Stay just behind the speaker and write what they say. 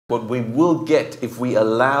what we will get if we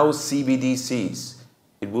allow CBDCs,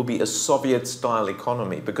 it will be a Soviet-style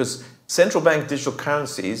economy, because central bank digital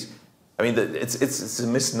currencies, I mean, it's a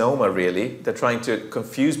misnomer, really. They're trying to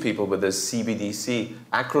confuse people with this CBDC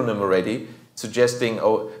acronym already, suggesting,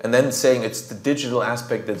 oh, and then saying it's the digital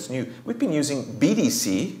aspect that's new. We've been using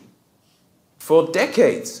BDC for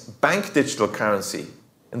decades, bank digital currency.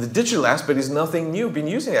 And the digital aspect is nothing new. We've been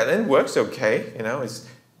using it, and it works okay. You know, it's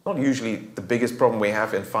not usually the biggest problem we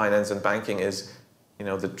have in finance and banking is,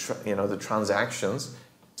 the transactions.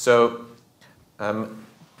 So,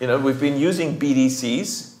 we've been using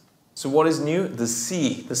BDCs. So what is new? The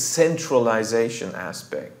C, the centralization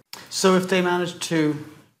aspect. So if they manage to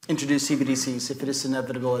introduce CBDCs, if it is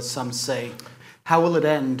inevitable, as some say, how will it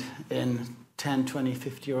end in 10, 20,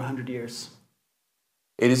 50, or 100 years?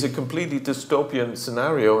 It is a completely dystopian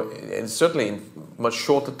scenario, and certainly in much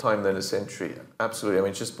shorter time than a century. Absolutely. I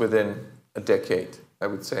mean, just within a decade, I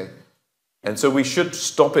would say. And so we should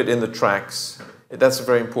stop it in the tracks. That's a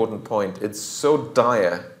very important point. It's so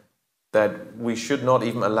dire that we should not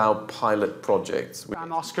even allow pilot projects.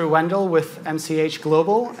 I'm Oscar Wendell with MCH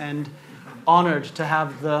Global, and honored to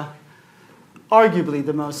have arguably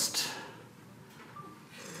the most,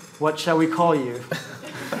 what shall we call you?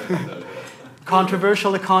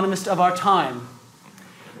 Controversial economist of our time,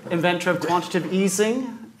 inventor of quantitative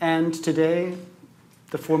easing, and today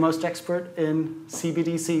the foremost expert in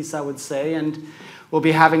CBDCs, I would say. And we'll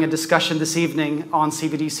be having a discussion this evening on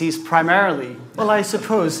CBDCs primarily. Well, I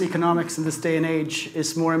suppose economics in this day and age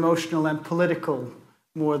is more emotional and political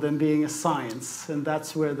more than being a science, and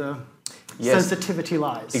that's where the sensitivity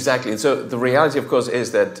lies. Exactly. And so the reality, of course,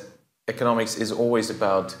 is that economics is always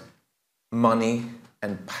about money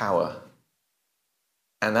and power.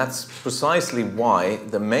 And that's precisely why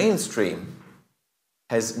the mainstream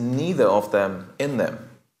has neither of them in them.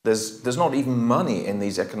 There's not even money in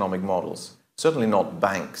these economic models. Certainly not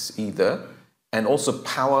banks either. And also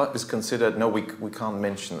power is considered, no, we can't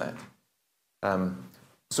mention that.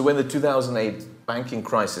 So when the 2008 banking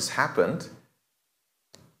crisis happened,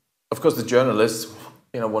 of course the journalists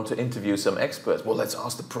want to interview some experts. Well, let's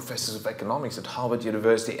ask the professors of economics at Harvard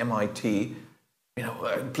University, MIT,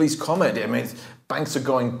 please comment. I mean, banks are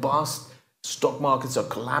going bust, stock markets are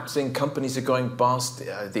collapsing, companies are going bust,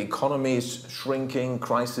 the economy is shrinking,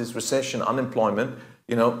 crisis, recession, unemployment.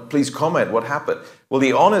 Please comment, what happened? Well,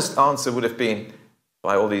 the honest answer would have been,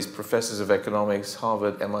 by all these professors of economics,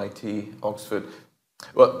 Harvard, MIT, Oxford,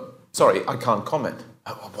 well, sorry, I can't comment.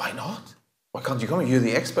 Well, why not? Why can't you comment? You're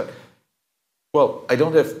the expert. Well, I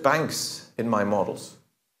don't have banks in my models.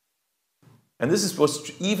 And this is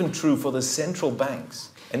what's even true for the central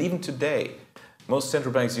banks. And even today, most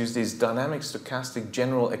central banks use these dynamic stochastic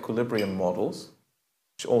general equilibrium models,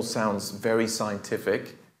 which all sounds very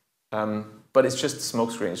scientific, but it's just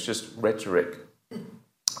smokescreen, it's just rhetoric,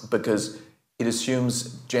 because it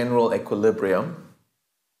assumes general equilibrium,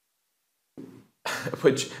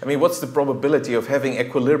 which, I mean, what's the probability of having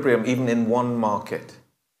equilibrium even in one market?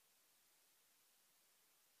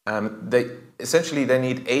 Essentially, they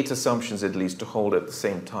need 8 assumptions at least to hold at the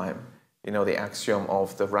same time. The axiom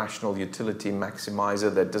of the rational utility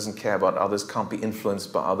maximizer that doesn't care about others, can't be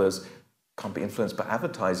influenced by others, can't be influenced by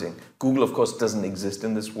advertising. Google, of course, doesn't exist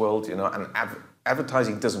in this world, and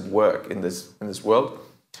advertising doesn't work in this world.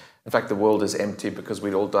 In fact, the world is empty because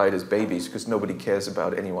we all died as babies because nobody cares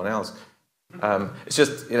about anyone else. It's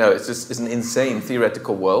just, it's an insane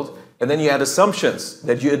theoretical world. And then you add assumptions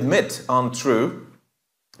that you admit aren't true.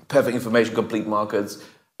 Perfect information, complete markets,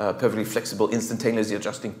 perfectly flexible, instantaneously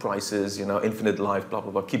adjusting prices, infinite life, blah,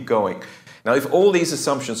 blah, blah, keep going. Now, if all these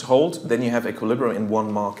assumptions hold, then you have equilibrium in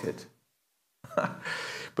one market.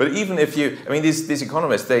 But even if these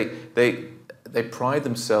economists, they pride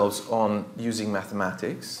themselves on using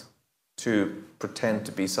mathematics to pretend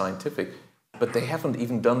to be scientific, but they haven't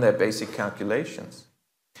even done their basic calculations.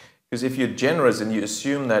 Because if you're generous and you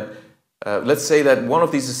assume that, let's say that one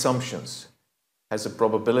of these assumptions has a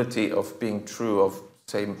probability of being true of,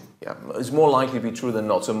 say, is more likely to be true than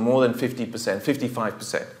not, so more than 50%,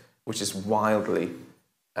 55%, which is wildly,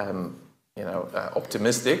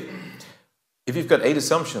 optimistic. If you've got 8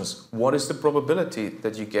 assumptions, what is the probability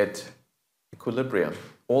that you get equilibrium?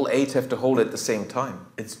 All 8 have to hold at the same time.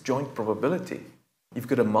 It's joint probability. You've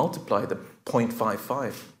got to multiply the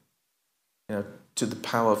 0.55, to the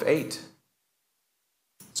power of 8.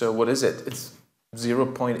 So what is it? It's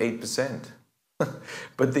 0.8%.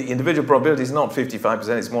 But the individual probability is not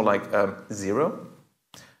 55%, it's more like 0.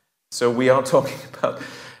 So we are talking about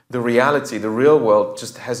the reality, the real world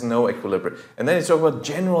just has no equilibrium. And then you talk about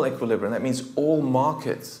general equilibrium. That means all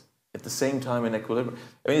markets at the same time in equilibrium.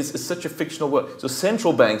 I mean, it's such a fictional world. So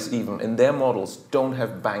central banks, even in their models, don't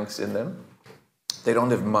have banks in them. They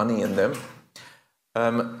don't have money in them.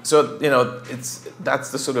 So, you know,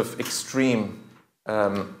 that's the sort of extreme,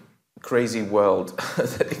 crazy world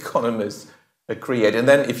that economists create. And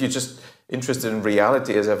then if you're just interested in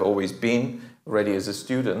reality, as I've always been, already as a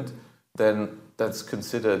student, then that's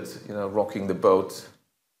considered, you know, rocking the boat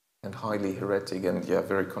and highly heretic and, yeah,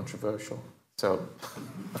 very controversial. So,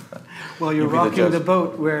 well, you're rocking the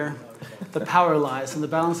boat where the power lies, and the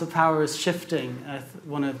balance of power is shifting. I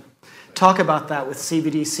want to talk about that with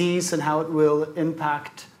CBDCs and how it will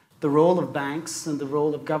impact the role of banks and the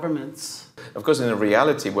role of governments. Of course, in a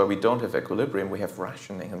reality where we don't have equilibrium, we have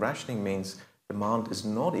rationing. And rationing means demand is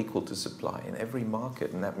not equal to supply in every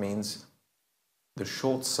market. And that means the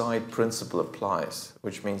short side principle applies,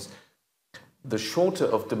 which means the shorter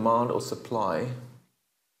of demand or supply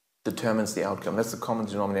determines the outcome. That's the common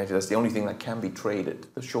denominator. That's the only thing that can be traded.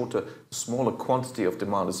 The shorter, smaller quantity of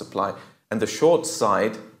demand or supply. And the short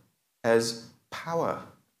side has power.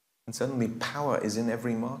 And suddenly power is in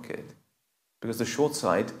every market. Because the short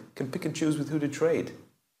side can pick and choose with who to trade.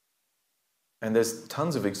 And there's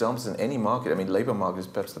tons of examples in any market. I mean, labor market is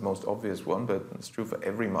perhaps the most obvious one, but it's true for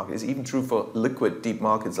every market. It's even true for liquid, deep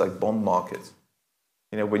markets like bond markets.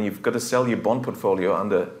 You know, when you've got to sell your bond portfolio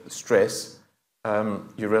under stress,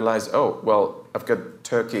 you realize, oh, well, I've got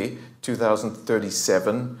Turkey,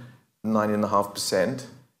 2037, 9.5%.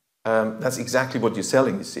 That's exactly what you're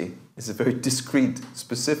selling, you see. It's a very discrete,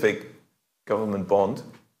 specific government bond.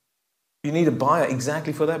 You need a buyer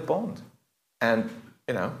exactly for that bond. And,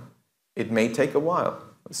 you know, it may take a while.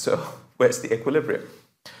 So where's the equilibrium?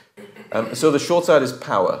 So the short side is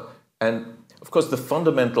power. And, of course, the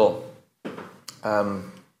fundamental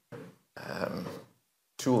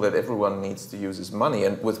tool that everyone needs to use is money.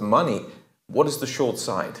 And with money, what is the short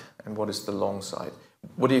side and what is the long side?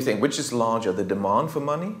 What do you think? Which is larger, the demand for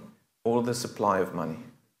money or the supply of money?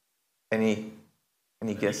 Any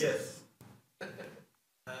guesses?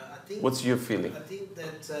 What's your feeling? I think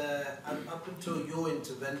that up until your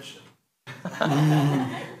intervention,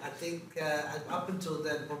 I think up until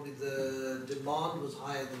then probably the demand was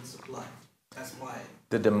higher than supply. That's why.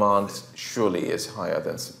 The demand surely is higher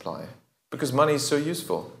than supply because money is so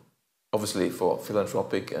useful, obviously for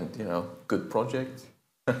philanthropic and, you know, good projects.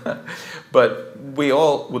 But we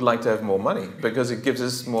all would like to have more money because it gives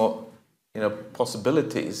us more, you know,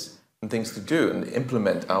 possibilities and things to do and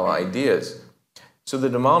implement our ideas. So the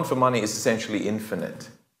demand for money is essentially infinite.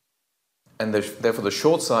 And therefore the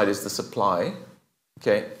short side is the supply.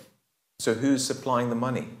 Okay, so who's supplying the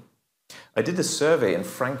money? I did a survey in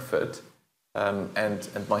Frankfurt and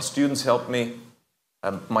my students helped me.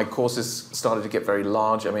 My courses started to get very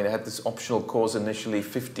large. I mean, I had this optional course initially,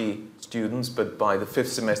 50 students, but by the 5th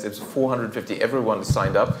semester, it was 450. Everyone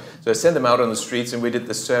signed up. So I sent them out on the streets and we did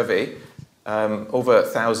the survey, over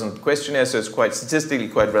 1,000 questionnaires, so it's quite statistically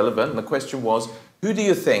quite relevant. And the question was, who do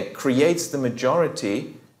you think creates the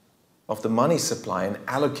majority of the money supply and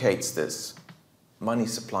allocates this money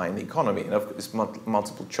supply in the economy? And it's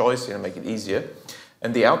multiple choice, you know, make it easier.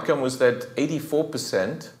 And the outcome was that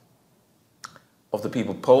 84% of the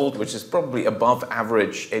people polled, which is probably above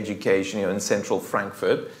average education, you know, in central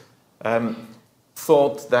Frankfurt,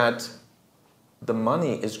 thought that the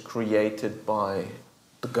money is created by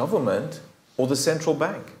the government or the central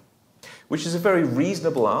bank, which is a very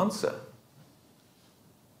reasonable answer.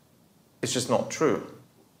 It's just not true.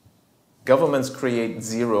 Governments create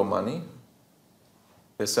zero money.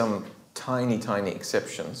 There's some tiny, tiny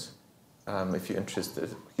exceptions, if you're interested.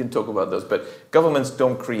 We can talk about those, but governments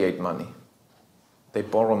don't create money. They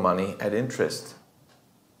borrow money at interest.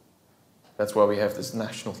 That's why we have this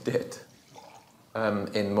national debt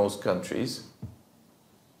in most countries.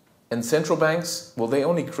 And central banks, well, they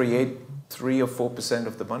only create 3 or 4%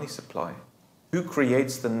 of the money supply. Who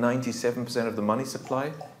creates the 97% of the money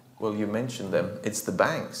supply? Well, you mentioned them. It's the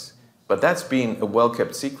banks. But that's been a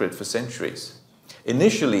well-kept secret for centuries.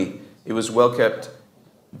 Initially, it was well-kept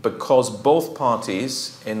because both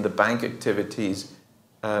parties in the bank activities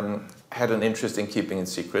had an interest in keeping it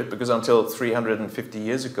secret, because until 350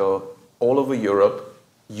 years ago, all over Europe,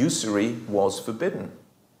 usury was forbidden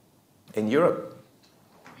in Europe.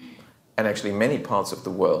 And actually many parts of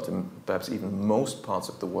the world, and perhaps even most parts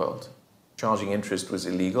of the world, charging interest was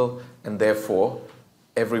illegal, and therefore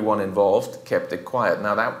everyone involved kept it quiet.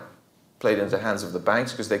 Now that played into the hands of the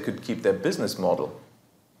banks because they could keep their business model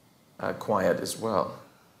quiet as well,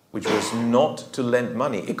 which was not to lend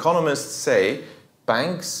money. Economists say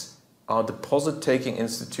banks are deposit-taking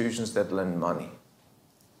institutions that lend money.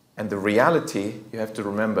 And the reality, you have to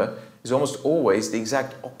remember, is almost always the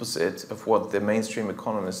exact opposite of what the mainstream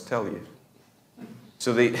economists tell you.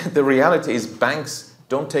 So the reality is banks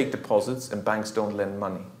don't take deposits and banks don't lend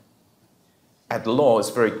money. At law, it's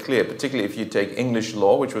very clear, particularly if you take English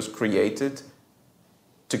law, which was created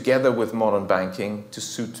together with modern banking to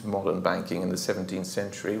suit modern banking in the 17th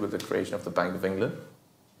century with the creation of the Bank of England.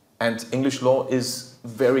 And English law is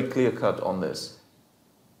very clear-cut on this.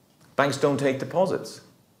 Banks don't take deposits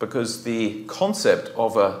because the concept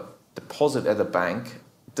of a deposit at a bank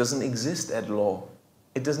doesn't exist at law.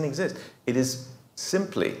 It doesn't exist. It is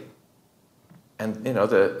simply, and you know,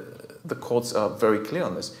 the courts are very clear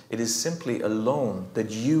on this, it is simply a loan that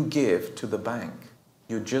you give to the bank.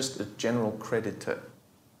 You're just a general creditor.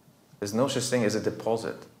 There's no such thing as a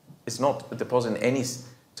deposit. It's not a deposit in any sort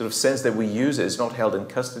of sense that we use it. It's not held in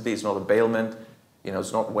custody. It's not a bailment. You know,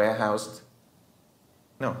 it's not warehoused.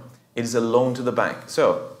 No, it is a loan to the bank.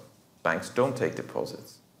 So banks don't take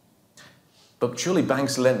deposits. But surely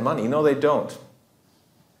banks lend money. No, they don't.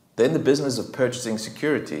 They're in the business of purchasing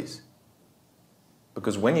securities.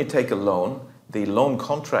 Because when you take a loan, the loan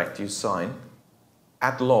contract you sign,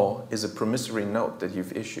 at law, is a promissory note that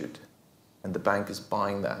you've issued. And the bank is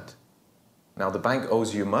buying that. Now, the bank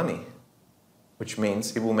owes you money, which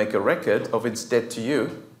means it will make a record of its debt to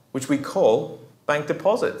you, which we call bank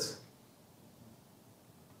deposits.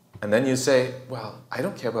 And then you say, well, I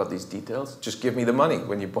don't care about these details. Just give me the money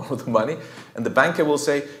when you borrow the money. And the banker will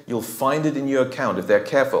say, you'll find it in your account if they're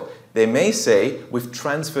careful. They may say, we've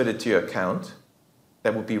transferred it to your account.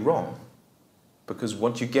 That would be wrong. Because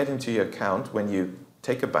what you get into your account when you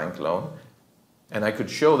take a bank loan, and I could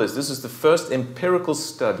show this. This is the first empirical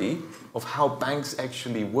study of how banks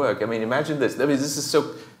actually work. I mean, imagine this. I mean, this is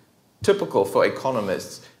so typical for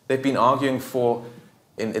economists. They've been arguing for,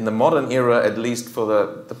 in the modern era, at least for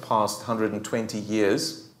the past 120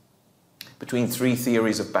 years, between three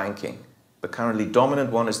theories of banking. The currently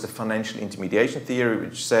dominant one is the financial intermediation theory,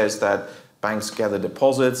 which says that banks gather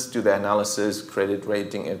deposits, do their analysis, credit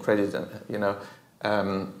rating,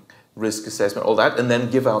 risk assessment, all that, and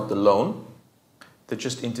then give out the loan. They're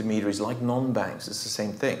just intermediaries like non-banks. It's the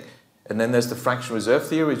same thing. And then there's the fractional reserve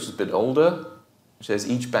theory, which is a bit older, which says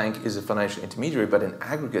each bank is a financial intermediary, but in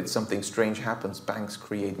aggregate something strange happens. Banks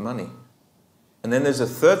create money. And then there's a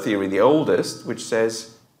third theory, the oldest, which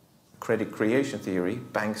says credit creation theory,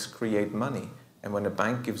 banks create money. And when a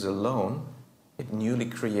bank gives a loan, it newly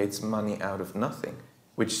creates money out of nothing,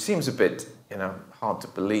 which seems a bit, hard to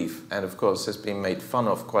believe. And of course has been made fun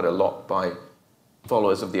of quite a lot by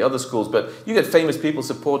followers of the other schools. But you get famous people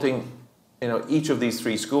supporting, each of these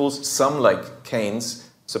three schools. Some, like Keynes,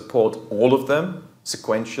 support all of them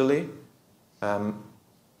sequentially.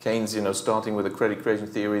 Keynes, starting with the credit creation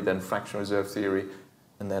theory, then fractional reserve theory,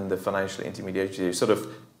 and then the financial intermediation theory, sort of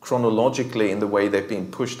chronologically in the way they've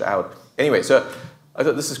been pushed out. Anyway, so I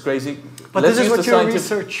thought this is crazy. But this is what your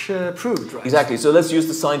research proved, right? Exactly. So let's use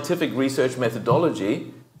the scientific research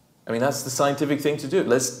methodology. I mean, that's the scientific thing to do.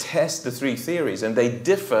 Let's test the three theories. And they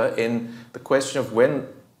differ in the question of when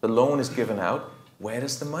the loan is given out, where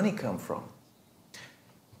does the money come from?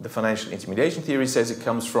 The financial intermediation theory says it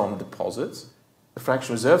comes from deposits. The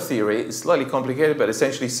fractional reserve theory is slightly complicated, but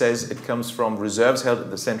essentially says it comes from reserves held at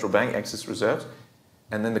the central bank, excess reserves.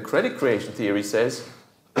 And then the credit creation theory says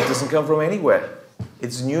it doesn't come from anywhere.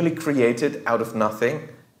 It's newly created out of nothing.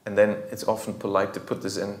 And then it's often polite to put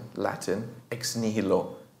this in Latin, ex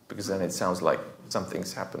nihilo, because then it sounds like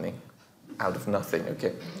something's happening out of nothing.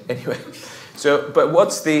 Okay. Anyway, but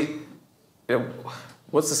what's the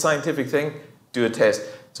scientific thing? Do a test.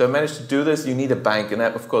 So I managed to do this. You need a bank, and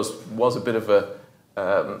that, of course, was a bit of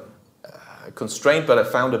a constraint. But I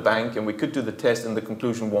found a bank, and we could do the test. And the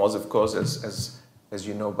conclusion was, of course, as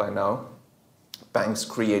you know by now, banks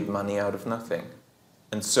create money out of nothing.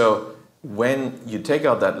 And so when you take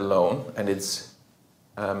out that loan, and it's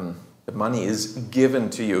the money is given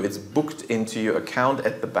to you, it's booked into your account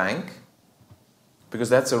at the bank, because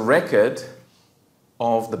that's a record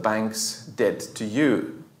of the bank's debt to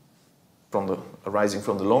you arising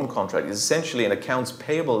from the loan contract. It's essentially an accounts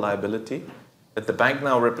payable liability that the bank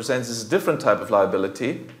now represents as a different type of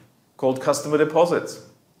liability called customer deposits.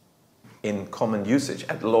 In common usage,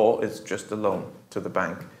 at law, it's just a loan to the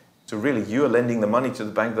bank. So really, you are lending the money to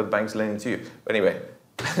the bank that the bank's lending to you. But anyway,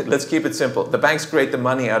 let's keep it simple. The banks create the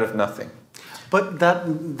money out of nothing. But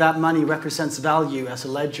that money represents value as a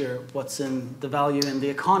ledger, what's in the value in the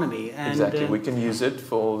economy. And, exactly. We can use it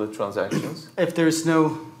for all the transactions. If there's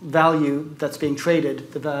no value that's being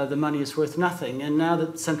traded, the money is worth nothing. And now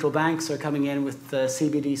that central banks are coming in with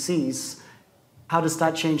CBDCs, how does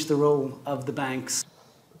that change the role of the banks?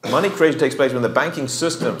 Money creation takes place when the banking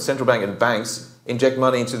system, central bank and banks, inject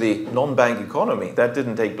money into the non-bank economy. That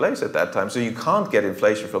didn't take place at that time, so you can't get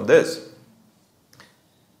inflation from this.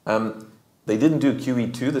 They didn't do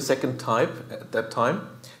QE2, the second type, at that time,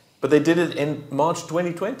 but they did it in March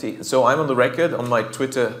 2020. So I'm on the record on my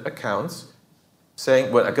Twitter accounts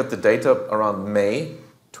saying, well, I got the data around May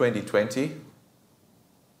 2020.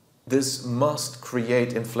 This must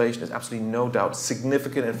create inflation. There's absolutely no doubt.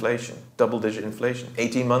 Significant inflation, double-digit inflation.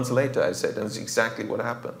 18 months later, I said, and it's exactly what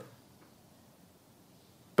happened.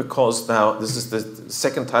 Because now this is the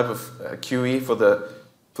second type of QE for the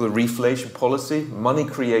reflation policy, money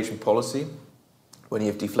creation policy. When you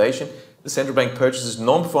have deflation, the central bank purchases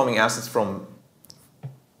non-performing assets from,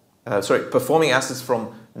 performing assets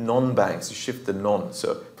from non-banks. You shift the non.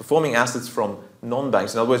 So performing assets from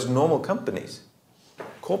non-banks, in other words, normal companies.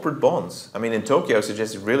 Corporate bonds. I mean, in Tokyo, I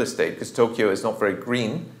suggested real estate because Tokyo is not very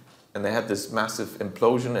green and they had this massive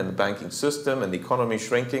implosion in the banking system and the economy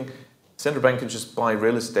shrinking. Central bank can just buy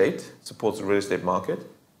real estate, supports the real estate market.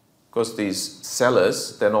 Of course, these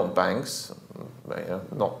sellers, they're not banks,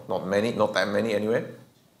 not that many anyway.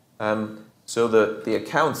 So the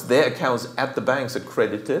accounts, their accounts at the banks are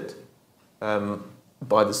credited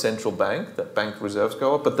by the central bank, that bank reserves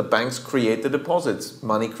go up, but the banks create the deposits,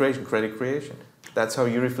 money creation, credit creation. That's how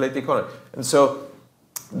you reflate the economy. And so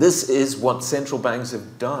this is what central banks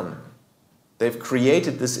have done. They've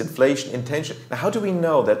created this inflation intention. Now, how do we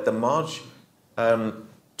know that the March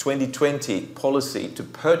 2020 policy to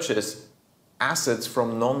purchase assets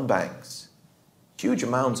from non-banks, huge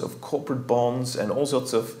amounts of corporate bonds and all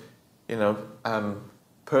sorts of,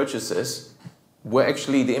 purchases, were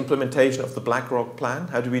actually the implementation of the BlackRock plan?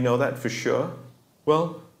 How do we know that for sure?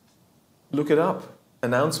 Well, look it up.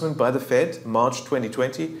 Announcement by the Fed, March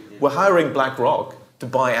 2020. We're hiring BlackRock to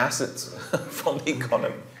buy assets from the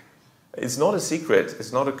economy. It's not a secret.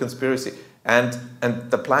 It's not a conspiracy. And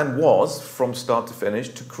the plan was, from start to finish,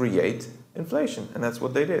 to create inflation. And that's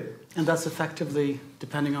what they did. And that's effectively,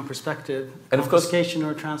 depending on perspective, and confiscation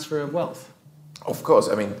or transfer of wealth. Of course.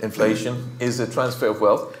 I mean, inflation is a transfer of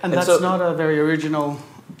wealth. And that's not a very original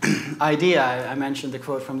idea. I mentioned the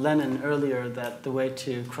quote from Lenin earlier that the way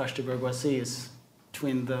to crush the bourgeoisie is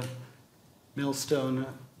between the millstone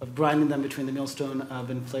of grinding them between the millstone of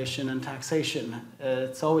inflation and taxation.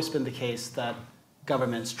 It's always been the case that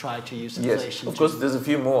governments try to use inflation. Yes, of course, there's a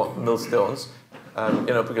few more millstones,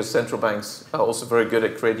 because central banks are also very good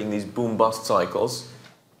at creating these boom-bust cycles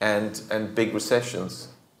and big recessions,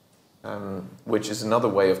 which is another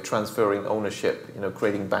way of transferring ownership,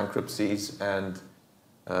 creating bankruptcies and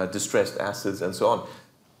distressed assets and so on.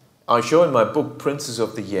 I show in my book, Princes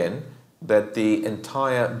of the Yen, that the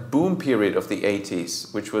entire boom period of the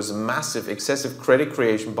 80s, which was massive, excessive credit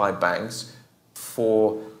creation by banks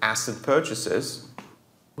for asset purchases,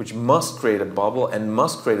 which must create a bubble and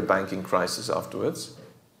must create a banking crisis afterwards,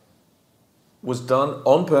 was done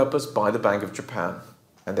on purpose by the Bank of Japan.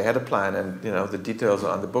 And they had a plan, and the details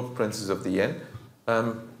are in the book, Princes of the Yen.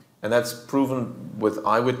 And that's proven with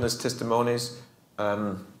eyewitness testimonies.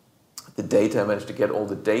 The data, I managed to get all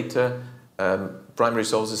the data, primary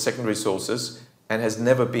sources, secondary sources, and has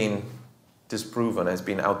never been disproven, has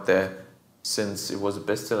been out there since it was a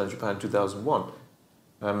bestseller in Japan in 2001.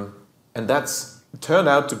 And that's turned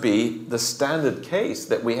out to be the standard case,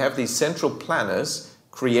 that we have these central planners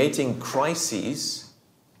creating crises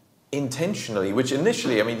intentionally, which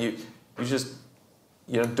initially, I mean, you just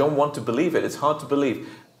don't want to believe it. It's hard to believe.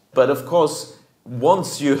 But of course,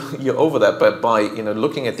 once you're over that, but by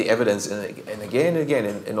looking at the evidence and again and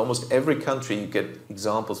again in almost every country you get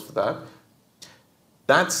examples for that.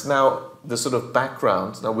 That's now the sort of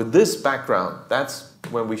background. Now with this background, that's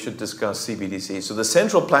when we should discuss CBDCs. So the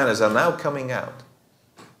central planners are now coming out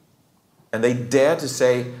and they dare to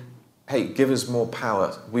say, hey, give us more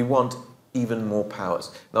power. We want even more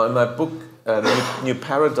powers. Now in my book, New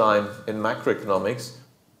Paradigm in Macroeconomics,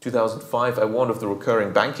 2005, I warned of the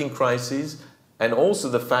recurring banking crises, and also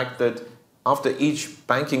the fact that after each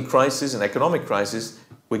banking crisis and economic crisis,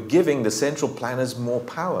 we're giving the central planners more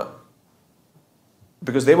power.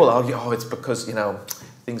 Because they will argue, oh, it's because,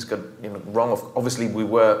 things got wrong. Obviously, we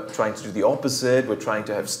were trying to do the opposite. We're trying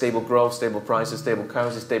to have stable growth, stable prices, stable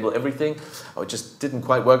currency, stable everything. Oh, it just didn't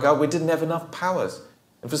quite work out. We didn't have enough powers.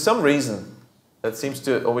 And for some reason, that seems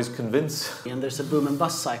to always convince. And there's a boom and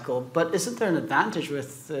bust cycle. But isn't there an advantage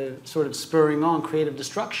with sort of spurring on creative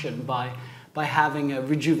destruction by having a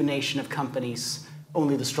rejuvenation of companies,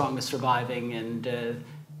 only the strongest surviving, and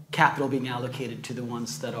capital being allocated to the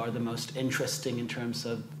ones that are the most interesting in terms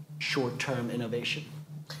of short-term innovation?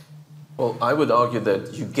 Well, I would argue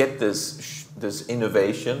that you get this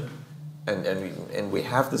innovation, and we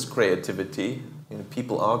have this creativity.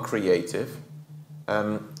 People are creative,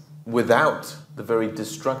 without the very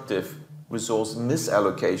destructive resource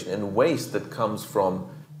misallocation and waste that comes from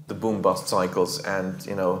the boom-bust cycles and,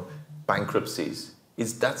 you know, bankruptcies.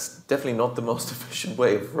 That's definitely not the most efficient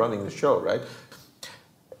way of running the show, right?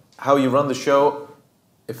 How you run the show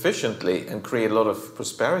efficiently and create a lot of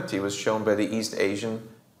prosperity was shown by the East Asian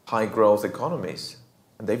high-growth economies.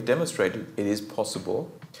 And they've demonstrated it is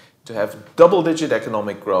possible to have double-digit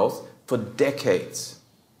economic growth for decades.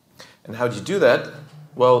 And how do you do that?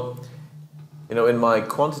 Well, you know, in my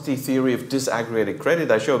quantity theory of disaggregated credit,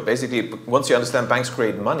 I showed basically, once you understand banks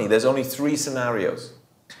create money, there's only 3 scenarios.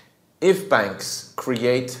 If banks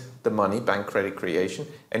create the money, bank credit creation,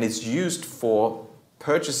 and it's used for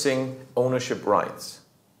purchasing ownership rights,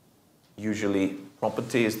 usually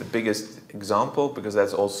property is the biggest example because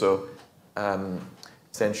that's also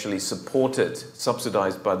essentially supported,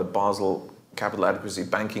 subsidized by the Basel capital adequacy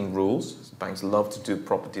banking rules. Banks love to do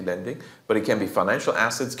property lending, but it can be financial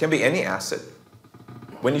assets, can be any asset.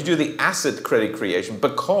 When you do the asset credit creation,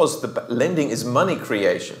 because the lending is money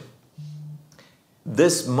creation,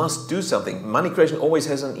 this must do something. Money creation always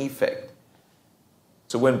has an effect.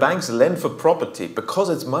 So when banks lend for property, because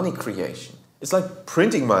it's money creation, it's like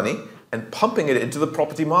printing money and pumping it into the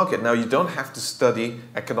property market. Now, you don't have to study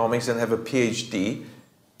economics and have a PhD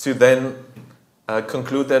to then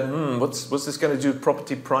conclude that, what's this going to do to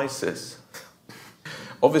property prices?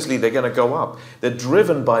 Obviously, they're going to go up. They're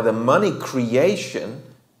driven by the money creation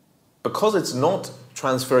because it's not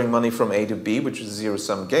transferring money from A to B, which is a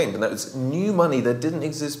zero-sum game. And it's new money that didn't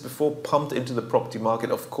exist before pumped into the property market.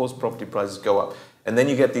 Of course, property prices go up. And then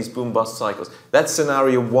you get these boom-bust cycles. That's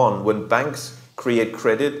scenario 1, when banks create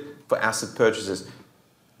credit for asset purchases,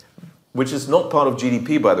 which is not part of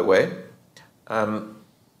GDP, by the way,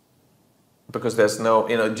 because there's no,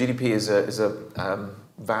 you know, GDP is a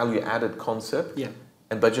value-added concept. Yeah.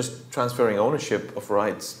 And by just transferring ownership of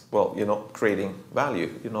rights, well, you're not creating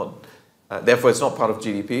value. You're not, therefore, it's not part of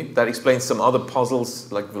GDP. That explains some other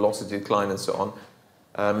puzzles like velocity decline and so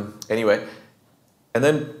on. Anyway, and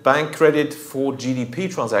then bank credit for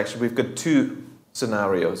GDP transactions, we've got 2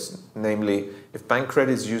 scenarios, namely, if bank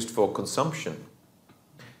credit is used for consumption,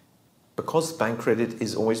 because bank credit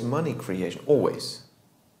is always money creation, always.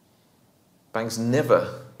 Banks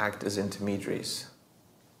never act as intermediaries.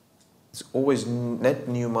 It's always net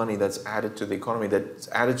new money that's added to the economy, that's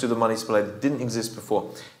added to the money supply that didn't exist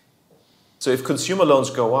before. So if consumer loans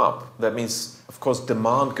go up, that means, of course,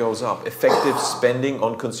 demand goes up. Effective spending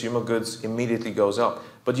on consumer goods immediately goes up.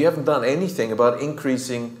 But you haven't done anything about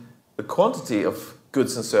increasing the quantity of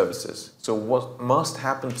goods and services. So what must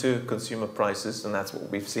happen to consumer prices, and that's what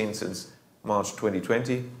we've seen since March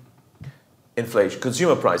 2020, inflation,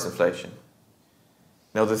 consumer price inflation.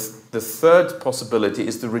 Now, the third possibility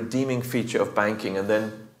is the redeeming feature of banking, and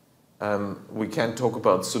then we can talk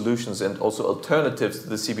about solutions and also alternatives to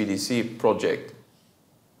the CBDC project.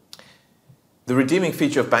 The redeeming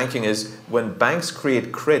feature of banking is when banks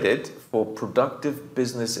create credit for productive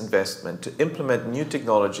business investment, to implement new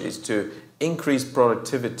technologies, to increase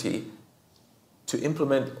productivity, to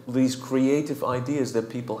implement these creative ideas that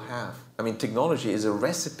people have. I mean, technology is a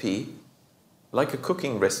recipe, like a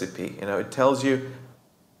cooking recipe. You know, it tells you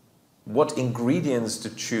what ingredients to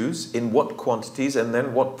choose, in what quantities, and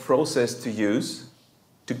then what process to use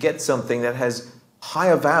to get something that has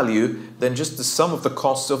higher value than just the sum of the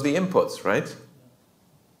costs of the inputs, right?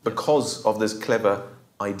 Because of this clever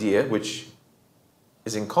idea, which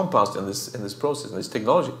is encompassed in this process, in this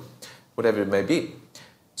technology, whatever it may be.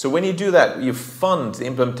 So when you do that, you fund the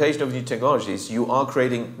implementation of new technologies, you are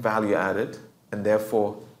creating value added, and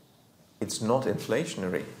therefore it's not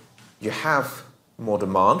inflationary. You have more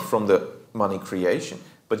demand from the money creation,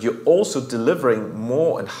 but you're also delivering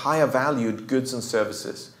more and higher valued goods and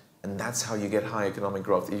services. And that's how you get high economic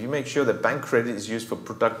growth. If you make sure that bank credit is used for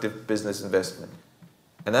productive business investment.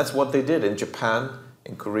 And that's what they did in Japan,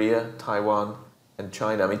 in Korea, Taiwan, and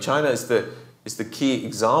China. I mean, China is the key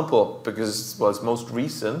example because, well, it's most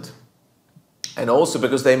recent, and also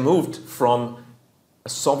because they moved from a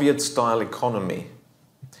Soviet-style economy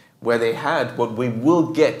where they had what we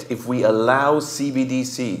will get if we allow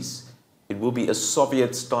CBDCs. It will be a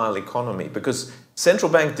Soviet-style economy because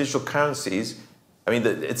central bank digital currencies, I mean,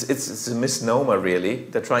 it's a misnomer, really.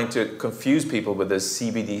 They're trying to confuse people with this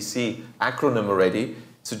CBDC acronym already,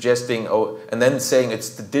 suggesting, oh, and then saying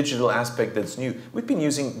it's the digital aspect that's new. We've been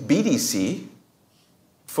using BDC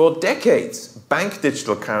for decades, bank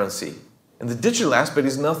digital currency. And the digital aspect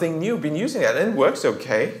is nothing new. We've been using it, and it works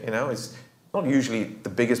okay. You know, it's not usually the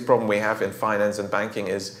biggest problem we have in finance and banking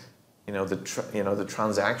is, the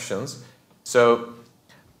transactions. So,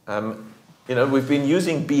 we've been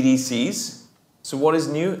using BDCs So what is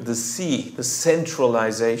new? The C, the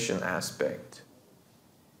centralization aspect.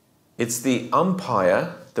 It's the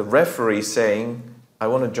umpire, the referee saying, I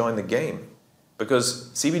want to join the game. Because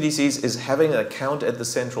CBDCs is having an account at the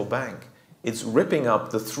central bank. It's ripping up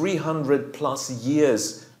the 300 plus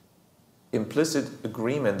years implicit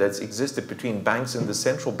agreement that's existed between banks and the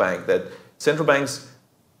central bank, that central banks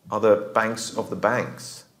are the banks of the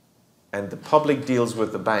banks. And the public deals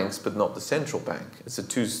with the banks, but not the central bank. It's a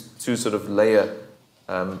two sort of layer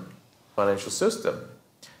financial system.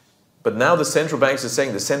 But now the central banks are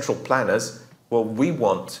saying, the central planners, well, we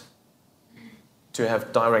want to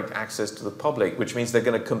have direct access to the public, which means they're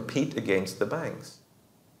going to compete against the banks.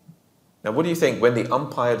 Now, what do you think when the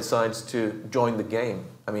umpire decides to join the game?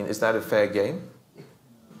 I mean, is that a fair game?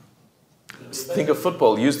 Think of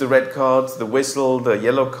football. Use the red cards, the whistle, the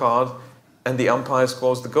yellow card, and the umpire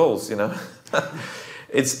scores the goals, you know.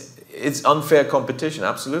 It's unfair competition,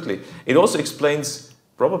 absolutely. It also explains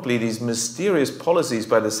probably these mysterious policies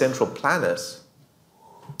by the central planners,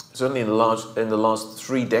 certainly in the last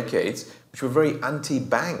 3 decades, which were very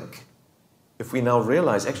anti-bank. If we now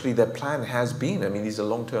realize actually their plan has been, I mean, these are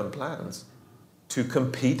long-term plans, to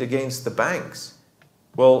compete against the banks.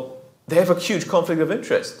 Well, they have a huge conflict of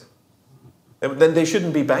interest. Then they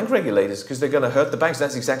shouldn't be bank regulators because they're going to hurt the banks.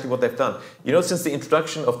 That's exactly what they've done. You know, since the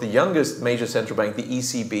introduction of the youngest major central bank, the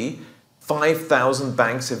ECB, 5,000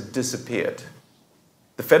 banks have disappeared.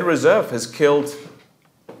 The Federal Reserve has killed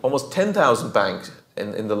almost 10,000 banks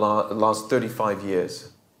in the last 35 years.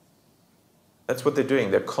 That's what they're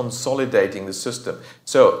doing. They're consolidating the system.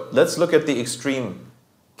 So let's look at the extreme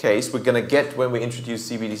case we're going to get when we introduce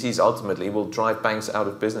CBDCs. Ultimately, will drive banks out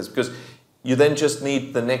of business because you then just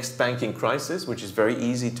need the next banking crisis, which is very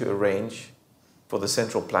easy to arrange for the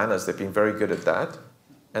central planners. They've been very good at that.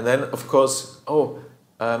 And then, of course, well,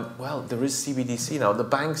 there is CBDC now. The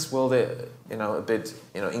banks, well, they're a bit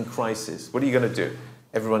in crisis. What are you going to do?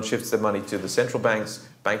 Everyone shifts their money to the central bank's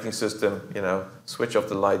banking system, switch off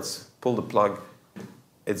the lights, pull the plug,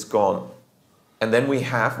 it's gone. And then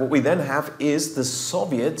what we then have is the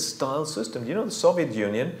Soviet-style system. You know, the Soviet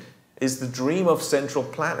Union is the dream of central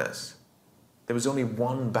planners. There was only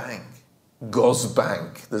one bank,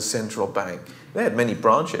 Gosbank, the central bank. They had many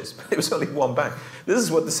branches, but there was only one bank. This is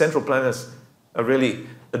what the central planners are really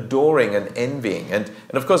adoring and envying. And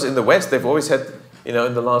of course, in the West, they've always had, in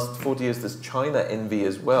the last 40 years, this China envy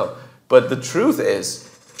as well. But the truth is,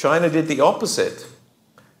 China did the opposite.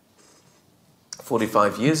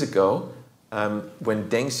 45 years ago, when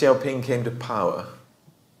Deng Xiaoping came to power,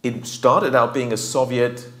 it started out being a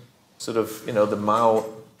Soviet sort of, the Mao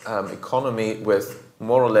economy with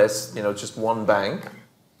more or less, just one bank.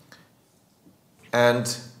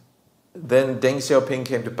 And then Deng Xiaoping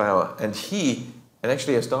came to power, and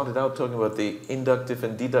actually I started out talking about the inductive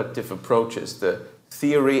and deductive approaches, the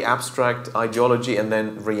theory, abstract, ideology, and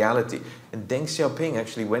then reality. And Deng Xiaoping,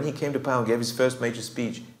 actually, when he came to power and gave his first major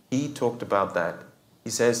speech, he talked about that. He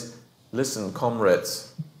says, listen,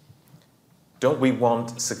 comrades, don't we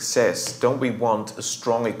want success? Don't we want a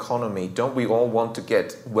strong economy? Don't we all want to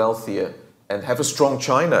get wealthier and have a strong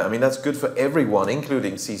China? I mean, that's good for everyone,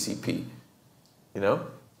 including CCP,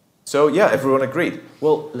 So yeah, everyone agreed.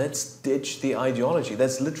 Well, let's ditch the ideology.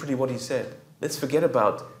 That's literally what he said. Let's forget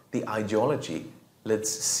about the ideology. Let's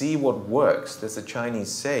see what works. There's a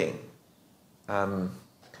Chinese saying.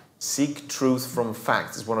 Seek truth from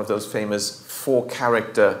facts is one of those famous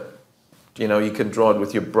 4-character, you can draw it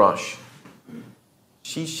with your brush.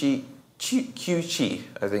 Qi,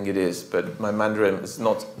 I think it is, but my Mandarin is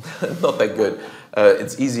not that good.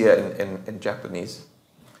 It's easier in Japanese.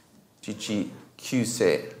 Qi,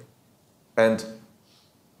 and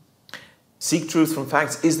seek truth from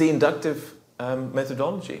facts is the inductive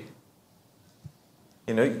methodology.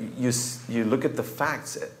 You look at the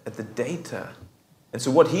facts, at the data. And so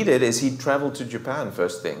what he did is he traveled to Japan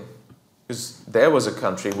first thing, because there was a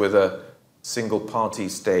country with a single-party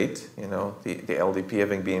state, the LDP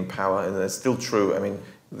having been in power, and that's still true. I mean,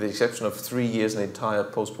 with the exception of 3 years in the entire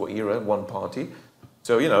post-war era, one party.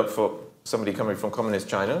 So, for somebody coming from communist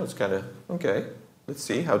China, it's kind of, okay, let's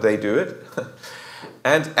see how they do it.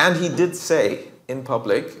 And he did say in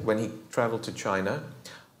public, when he traveled to China,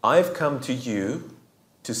 I've come to you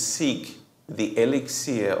to seek the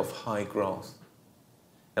elixir of high growth.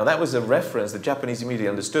 Now that was a reference the Japanese immediately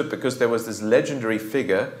understood, because there was this legendary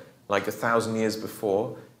figure, like 1,000 years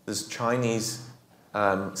before, this Chinese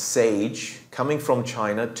sage coming from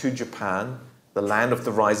China to Japan. The land of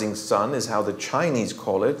the rising sun is how the Chinese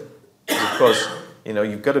call it, because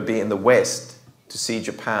you've got to be in the West to see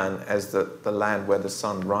Japan as the land where the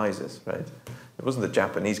sun rises, right? It wasn't the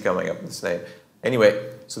Japanese coming up with this name. Anyway,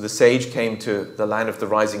 so the sage came to the land of the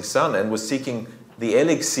rising sun and was seeking the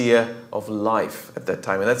elixir of life at that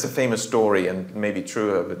time. And that's a famous story and maybe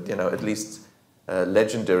true, but at least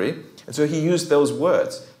legendary. And so he used those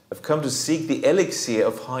words. I've come to seek the elixir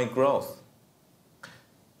of high growth.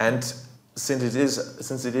 And since it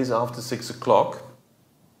is after 6 o'clock,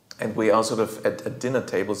 and we are sort of at dinner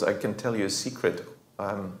tables, I can tell you a secret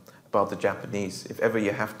about the Japanese. If ever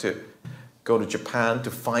you have to go to Japan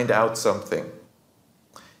to find out something.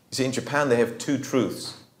 You see, in Japan they have two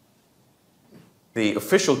truths. The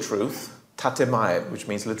official truth, tatemae, which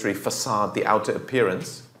means literally facade, the outer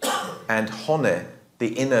appearance, and hone, the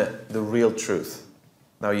inner, the real truth.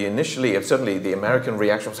 Now, you initially, certainly the American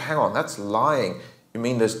reaction was, hang on, that's lying. You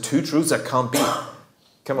mean there's two truths that can't be?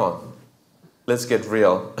 Come on, let's get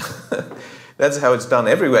real. That's how it's done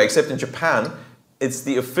everywhere, except in Japan. It's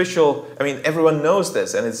the official, everyone knows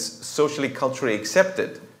this, and it's socially, culturally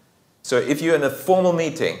accepted. So if you're in a formal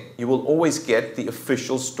meeting, you will always get the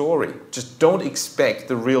official story. Just don't expect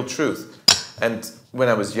the real truth. And when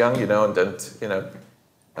I was young,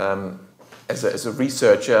 as a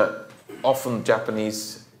researcher, often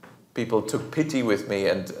Japanese people took pity with me,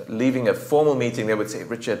 and leaving a formal meeting, they would say,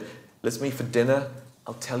 Richard, let's meet for dinner.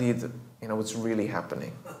 I'll tell you what's really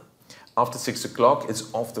happening. After 6 o'clock,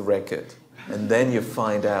 it's off the record. And then you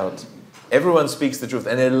find out. Everyone speaks the truth,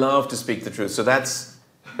 and they love to speak the truth. So that's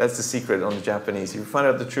the secret on the Japanese. If you find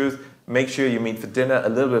out the truth, make sure you meet for dinner. A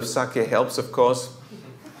little bit of sake helps, of course.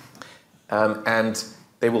 And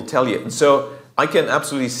they will tell you. And so I can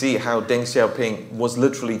absolutely see how Deng Xiaoping was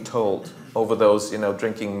literally told over those,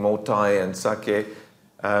 drinking motai and sake,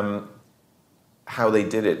 how they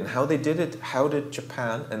did it. And how they did it, how did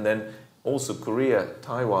Japan and then also Korea,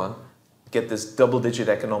 Taiwan, get this double-digit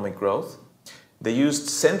economic growth? They used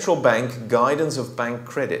central bank guidance of bank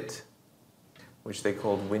credit, which they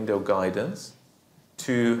called window guidance,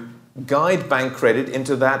 to guide bank credit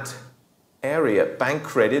into that area, bank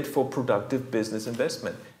credit for productive business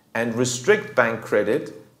investment, and restrict bank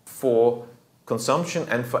credit for consumption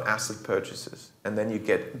and for asset purchases. And then you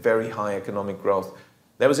get very high economic growth.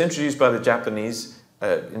 That was introduced by the Japanese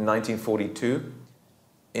in 1942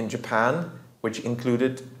 in Japan, which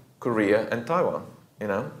included Korea and Taiwan.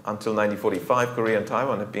 Until 1945, Korea and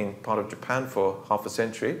Taiwan had been part of Japan for half a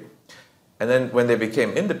century. And then when they became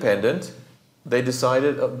independent, they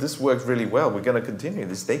decided, oh, this worked really well, we're going to continue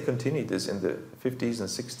this. They continued this in the 50s and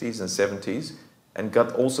 60s and 70s and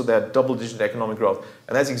got also that double-digit economic growth.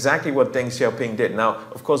 And that's exactly what Deng Xiaoping did. Now,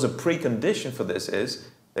 of course, a precondition for this is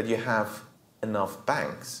that you have enough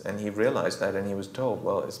banks. And he realized that, and he was told,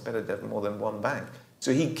 well, it's better to have more than one bank.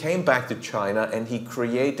 So he came back to China and he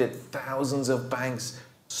created thousands of banks,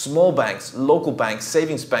 small banks, local banks,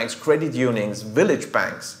 savings banks, credit unions, village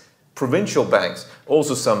banks, provincial banks,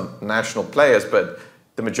 also some national players, but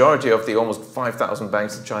the majority of the almost 5,000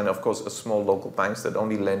 banks in China, of course, are small local banks that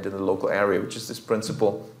only lend in the local area, which is this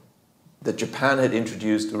principle that Japan had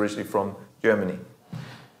introduced originally from Germany.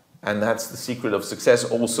 And that's the secret of success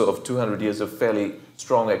also of 200 years of fairly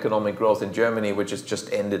strong economic growth in Germany, which has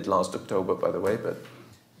just ended last October, by the way. But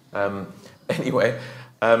anyway,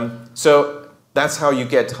 so that's how you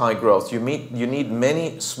get high growth. You need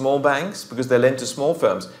many small banks because they lend to small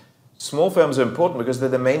firms. Small firms are important because they're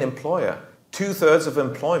the main employer. 2/3 of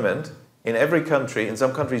employment in every country, in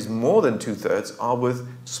some countries more than 2/3, are with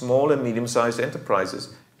small and medium-sized enterprises.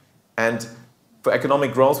 And for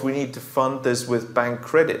economic growth, we need to fund this with bank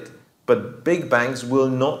credit. But big banks will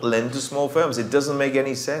not lend to small firms. It doesn't make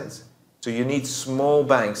any sense. So you need small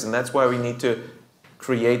banks, and that's why we need to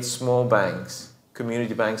create small banks,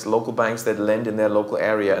 community banks, local banks that lend in their local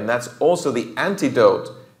area. And that's also the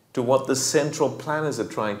antidote to what the central planners are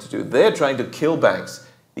trying to do. They're trying to kill banks.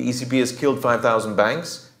 The ECB has killed 5,000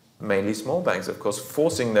 banks, mainly small banks, of course,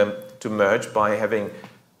 forcing them to merge by having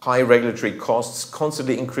high regulatory costs,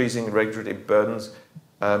 constantly increasing regulatory burdens,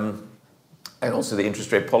 and also the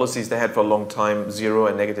interest rate policies they had for a long time, zero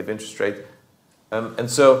and negative interest rate. And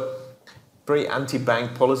so very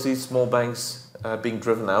anti-bank policies, small banks being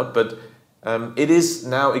driven out, but it is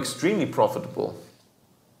now extremely profitable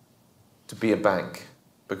to be a bank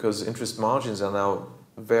because interest margins are now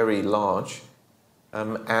very large.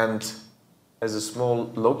 And as a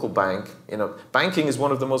small local bank, banking is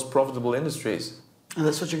one of the most profitable industries. And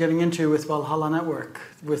that's what you're getting into with Valhalla Network,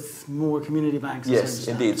 with more community banks. Yes,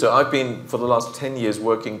 indeed. So I've been, for the last 10 years,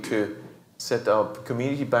 working to set up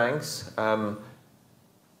community banks.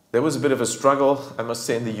 There was a bit of a struggle, I must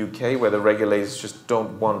say, in the UK, where the regulators just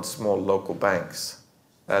don't want small local banks.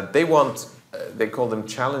 They call them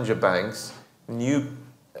challenger banks, new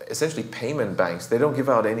essentially payment banks. They don't give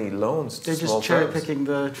out any loans to They're small just cherry firms. picking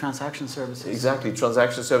the transaction services. Exactly,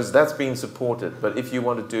 transaction service, that's being supported. But if you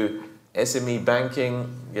want to do SME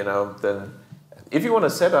banking, you know, then if you want to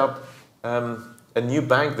set up a new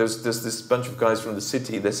bank, there's this bunch of guys from the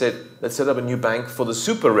city, they said, let's set up a new bank for the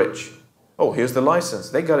super rich. Oh, here's the license.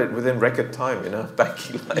 They got it within record time, you know,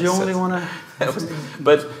 banking license. You only want to...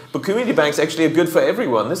 But community banks actually are good for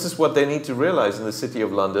everyone. This is what they need to realize in the City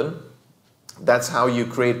of London. That's how you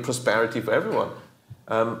create prosperity for everyone.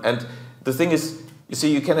 And the thing is, you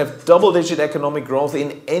see, you can have double-digit economic growth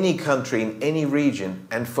in any country, in any region,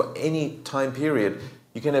 and for any time period.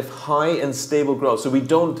 You can have high and stable growth. So we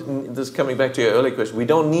don't, this is coming back to your earlier question, we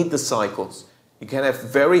don't need the cycles. You can have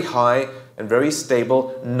very high and very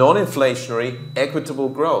stable, non-inflationary, equitable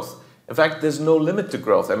growth. In fact, there's no limit to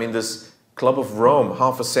growth. I mean, this Club of Rome,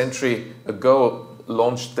 half a century ago,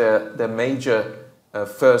 launched their major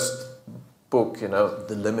first book, you know,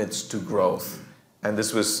 The Limits to Growth. And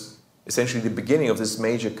this was essentially the beginning of this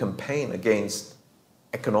major campaign against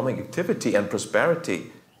economic activity and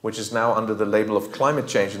prosperity, which is now under the label of climate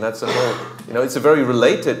change. And that's a whole, you know, it's a very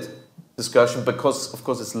related discussion because, of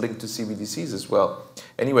course, it's linked to CBDCs as well.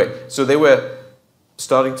 Anyway, so they were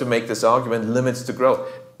starting to make this argument, limits to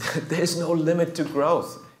growth. There's no limit to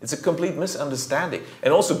growth. It's a complete misunderstanding.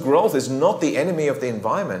 And also, growth is not the enemy of the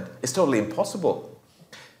environment. It's totally impossible.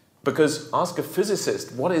 Because ask a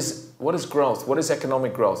physicist, what is growth? What is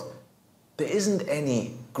economic growth? There isn't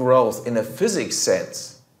any growth in a physics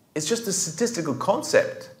sense. It's just a statistical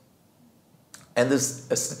concept. And a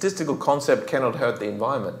statistical concept cannot hurt the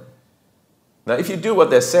environment. Now, if you do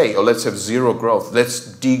what they say, oh, let's have zero growth, let's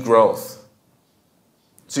degrowth.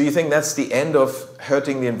 So you think that's the end of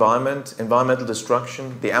hurting the environment, environmental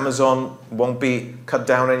destruction? The Amazon won't be cut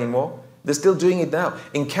down anymore? They're still doing it now.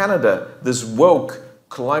 In Canada, this woke,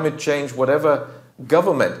 climate change, whatever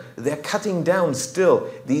government, they're cutting down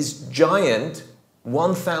still these giant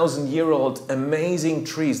 1,000-year-old amazing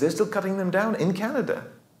trees. They're still cutting them down in Canada.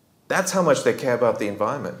 That's how much they care about the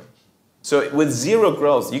environment. So with zero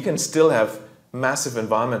growth, you can still have massive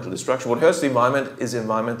environmental destruction. What hurts the environment is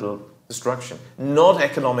environmental destruction, not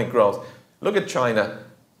economic growth. Look at China.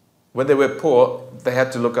 When they were poor, they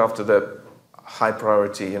had to look after the high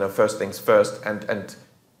priority, you know, first things first, and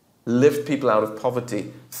lift people out of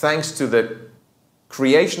poverty. Thanks to the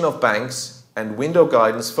creation of banks and window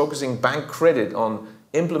guidance, focusing bank credit on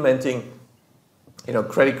implementing, you know,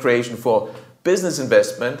 credit creation for business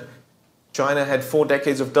investment, China had 4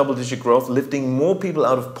 decades of double-digit growth, lifting more people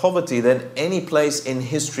out of poverty than any place in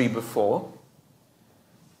history before.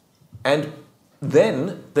 And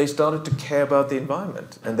then they started to care about the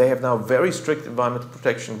environment. And they have now very strict environmental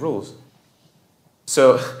protection rules.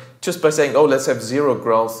 So just by saying, oh, let's have zero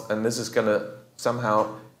growth and this is going to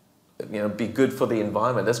somehow, you know, be good for the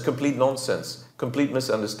environment, that's complete nonsense, complete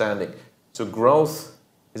misunderstanding. So growth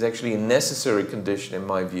is actually a necessary condition, in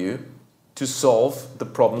my view, to solve the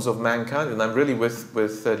problems of mankind. And I'm really with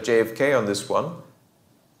JFK on this one.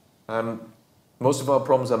 Most of our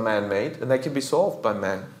problems are man-made, and they can be solved by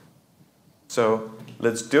man. So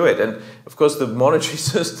let's do it. And of course, the monetary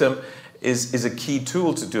system is a key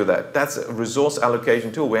tool to do that. That's a resource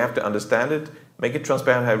allocation tool. We have to understand it, make it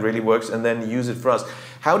transparent how it really works, and then use it for us.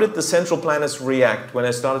 How did the central planners react when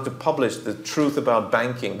I started to publish the truth about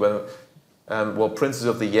banking? Well, princes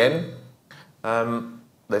of the yen,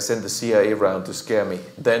 they sent the CIA around to scare me.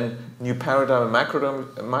 Then New Paradigm and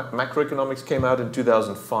Macroeconomics came out in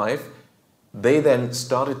 2005. They then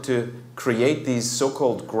started to create these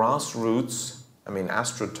so-called grassroots, I mean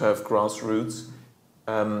AstroTurf grassroots,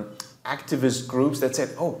 activist groups that said,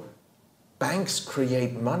 oh, banks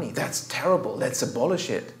create money. That's terrible. Let's abolish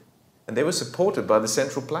it. And they were supported by the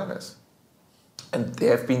central planners. And they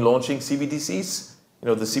have been launching CBDCs, you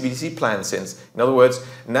know, the CBDC plan since. In other words,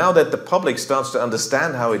 now that the public starts to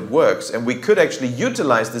understand how it works, and we could actually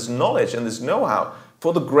utilize this knowledge and this know-how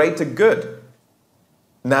for the greater good,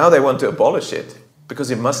 now they want to abolish it because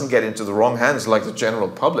it mustn't get into the wrong hands like the general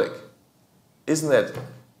public. Isn't that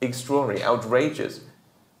extraordinary, outrageous?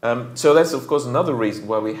 So that's, of course, another reason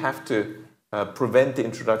why we have to prevent the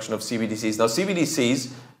introduction of CBDCs. Now,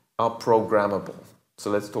 CBDCs are programmable. So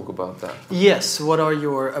let's talk about that. Yes. What are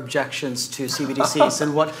your objections to CBDCs,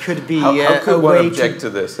 and what could be how could a one way object to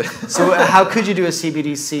this? So how could you do a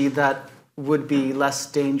CBDC that would be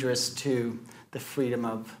less dangerous to the freedom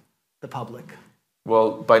of the public?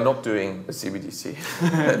 Well, by not doing a CBDC.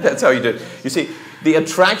 That's how you do it. You see, the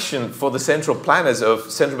attraction for the central planners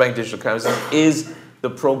of central bank digital currencies is the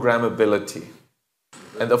programmability.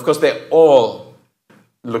 And of course, they're all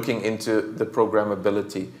looking into the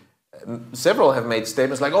programmability. Several have made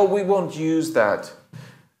statements like, oh, we won't use that.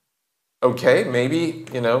 okay, maybe,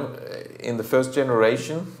 you know, in the first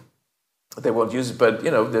generation, they won't use it, but,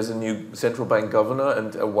 you know, there's a new central bank governor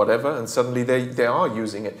and whatever, and suddenly they are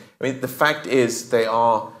using it. I mean, the fact is they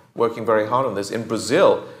are working very hard on this. In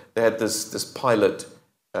Brazil, they had this pilot,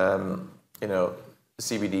 you know,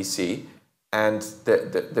 CBDC, and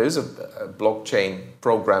there's a blockchain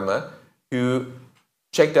programmer who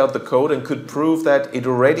checked out the code and could prove that it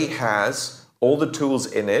already has all the tools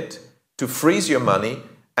in it to freeze your money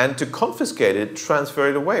and to confiscate it, transfer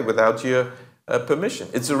it away without your permission.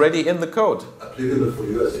 It's already in the code. Applicable for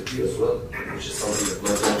USDT as well, which is something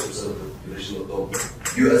that 99% of the population don't know.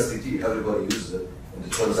 USDT, everybody uses it. And the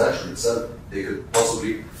transaction itself, they could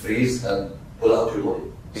possibly freeze and pull out your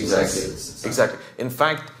money. Exactly. Exactly. In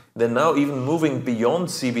fact, they're now even moving beyond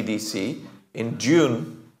CBDC. In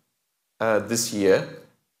June this year,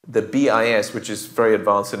 the BIS, which is very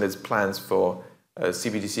advanced in its plans for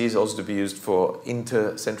CBDCs, also to be used for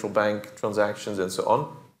inter-central bank transactions and so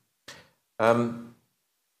on,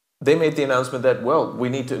 they made the announcement that, well, we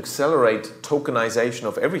need to accelerate tokenization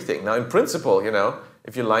of everything. Now, in principle, you know,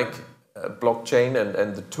 if you like blockchain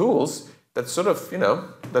and the tools, that's sort of, you know,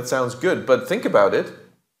 that sounds good. But think about it.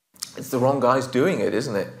 It's the wrong guys doing it,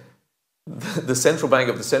 isn't it? The central bank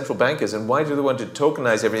of the central bankers. And why do they want to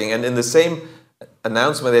tokenize everything? And in the same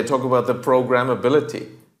announcement, they talk about the programmability.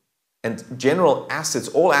 And general assets,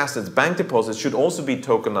 all assets, bank deposits should also be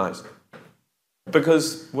tokenized.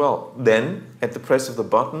 Because, well, then, at the press of the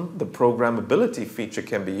button, the programmability feature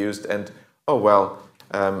can be used. And, oh, well,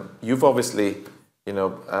 you've obviously, you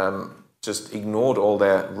know, just ignored all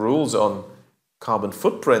their rules on carbon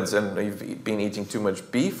footprints, and you've been eating too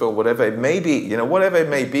much beef or whatever it may be, you know, whatever it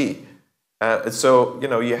may be. So, you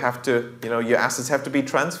know, you have to, you know, your assets have to be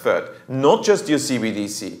transferred, not just your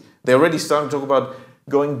CBDC. They're already starting to talk about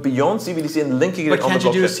going beyond CBDC and linking it on the blockchain. But can't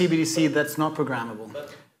you do a CBDC that's not programmable?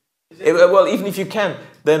 Well, even if you can,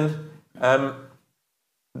 then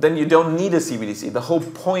you don't need a CBDC. The whole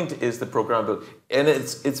point is the programmability. And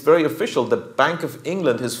it's very official. The Bank of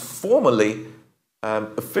England has formally,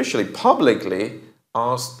 officially, publicly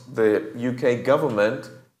asked the UK government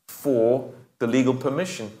for the legal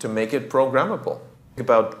permission to make it programmable. Think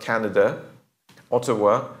about Canada,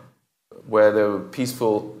 Ottawa, where there were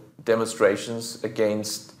peaceful demonstrations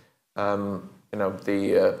against, you know,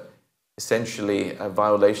 the essentially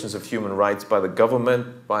violations of human rights by the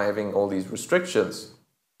government by having all these restrictions.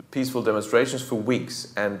 Peaceful demonstrations for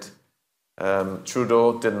weeks, and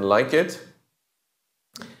Trudeau didn't like it.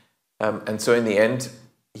 And so in the end,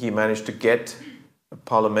 he managed to get a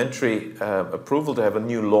parliamentary approval to have a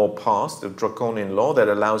new law passed, a draconian law that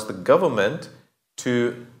allows the government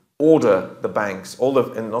to order the banks,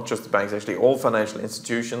 and not just the banks, actually all financial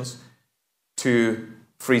institutions, to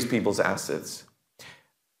freeze people's assets.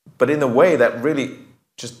 But in a way that really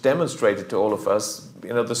just demonstrated to all of us,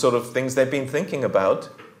 you know, the sort of things they've been thinking about.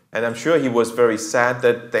 And I'm sure he was very sad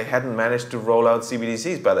that they hadn't managed to roll out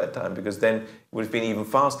CBDCs by that time, because then it would have been even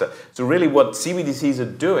faster. So really what CBDCs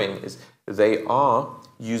are doing is they are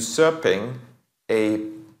usurping a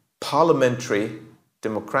parliamentary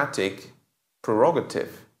democratic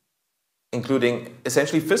prerogative, including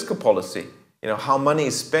essentially fiscal policy. You know, how money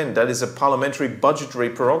is spent, that is a parliamentary budgetary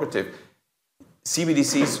prerogative.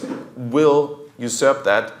 CBDCs will usurp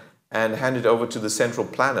that and hand it over to the central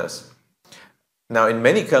planners. Now, in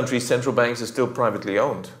many countries, central banks are still privately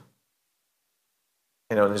owned.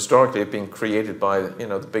 You know, and historically, have been created by, you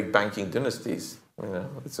know, the big banking dynasties. You know,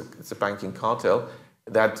 it's a banking cartel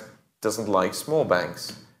that doesn't like small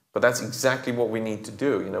banks. But that's exactly what we need to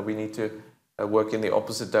do. You know, we need to work in the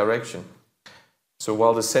opposite direction. So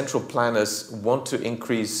while the central planners want to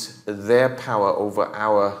increase their power over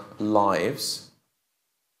our lives,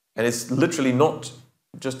 and it's literally not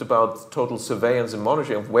just about total surveillance and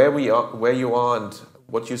monitoring of where you are and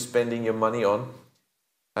what you're spending your money on.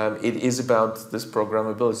 It is about this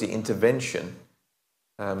programmability, intervention.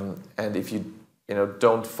 And if you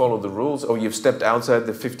don't follow the rules, or you've stepped outside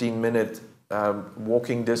the 15-minute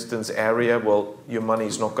walking distance area, well, your money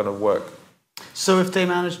is not going to work. So if they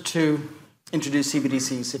manage to introduce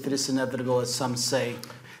CBDCs, if it is inevitable, as some say,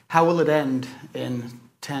 how will it end in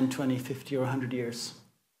 10, 20, 50, or 100 years?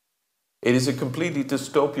 It is a completely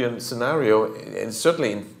dystopian scenario, and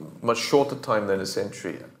certainly in much shorter time than a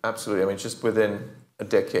century. Absolutely. I mean, just within a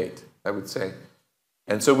decade, I would say.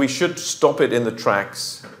 And so we should stop it in the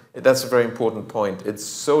tracks. That's a very important point. It's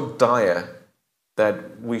so dire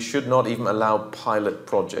that we should not even allow pilot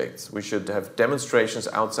projects. We should have demonstrations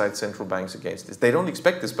outside central banks against this. They don't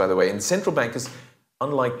expect this, by the way. And central bankers,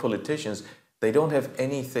 unlike politicians, they don't have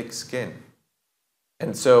any thick skin.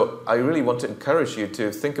 And so I really want to encourage you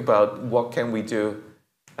to think about what can we do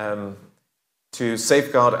to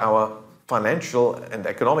safeguard our financial and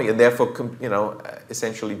economic, and therefore,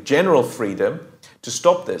 essentially general freedom to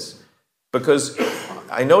stop this. Because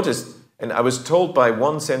I noticed, and I was told by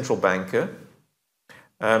one central banker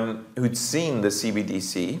who'd seen the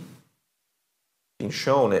CBDC, been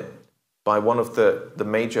shown it by one of the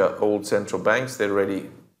major old central banks. They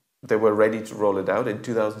were ready to roll it out in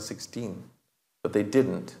 2016, but they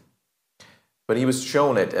didn't. But he was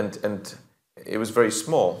shown it, and it was very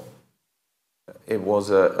small. It was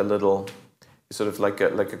a little, sort of like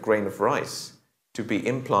a grain of rice to be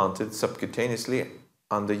implanted subcutaneously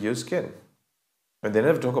under your skin. And they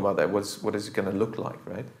never talk about that. What is it going to look like,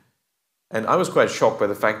 right? And I was quite shocked by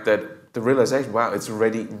the fact that the realization, wow, it's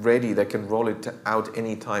already ready. They can roll it out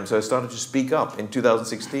anytime. So I started to speak up in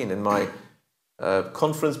 2016 in my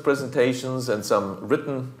conference presentations and some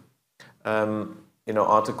written,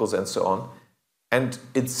 articles and so on. And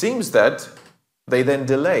it seems that they then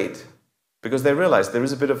delayed because they realized there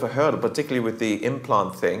is a bit of a hurdle, particularly with the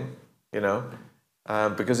implant thing,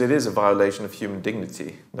 because it is a violation of human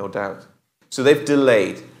dignity, no doubt. So they've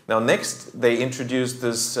delayed. Now next, they introduced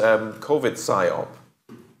this COVID PSYOP.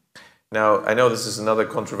 Now, I know this is another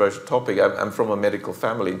controversial topic. I'm from a medical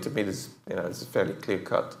family. To me, this, it's fairly clear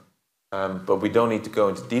cut. But we don't need to go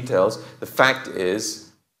into details. The fact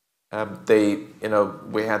is, we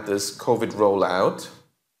had this COVID rollout.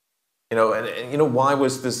 Why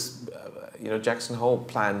was this, Jackson Hole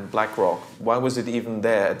plan, BlackRock, why was it even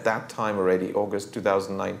there at that time already, August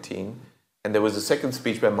 2019? And there was a second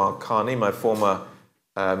speech by Mark Carney, my former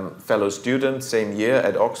fellow student, same year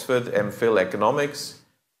at Oxford, MPhil Economics.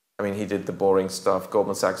 I mean, he did the boring stuff,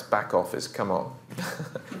 Goldman Sachs back office, come on.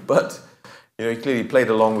 But, he clearly played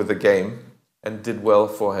along with the game and did well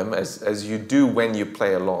for him, as you do when you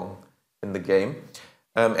play along in the game.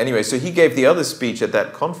 Anyway, so he gave the other speech at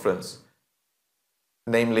that conference,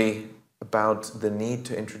 namely about the need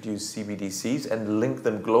to introduce CBDCs and link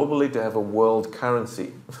them globally to have a world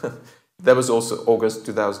currency. That was also August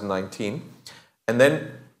 2019. And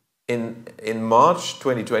then in March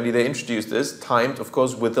 2020, they introduced this, timed, of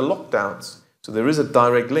course, with the lockdowns. So there is a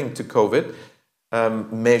direct link to COVID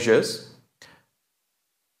measures.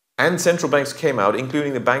 And central banks came out,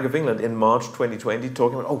 including the Bank of England, in March 2020,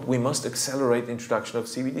 talking about, we must accelerate the introduction of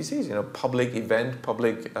CBDCs, public event,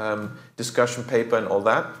 public discussion paper and all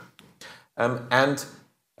that. And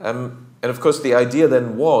of course, the idea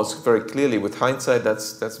then was, very clearly, with hindsight,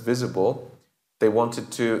 that's visible, they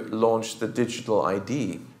wanted to launch the digital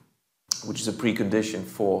ID, which is a precondition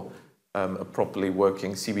for a properly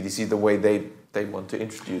working CBDC, the way they want to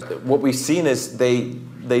introduce it. What we've seen is they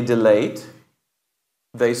delayed.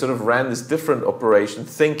 They sort of ran this different operation,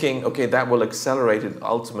 thinking, okay, that will accelerate it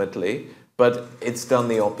ultimately, but it's done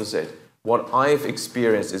the opposite. What I've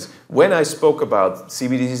experienced is, when I spoke about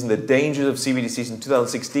CBDCs and the dangers of CBDCs in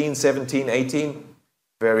 2016, 17, 18,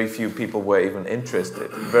 very few people were even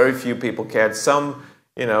interested. Very few people cared. Some,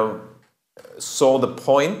 saw the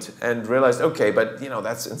point and realized, okay, but,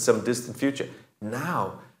 that's in some distant future.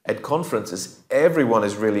 Now, at conferences, everyone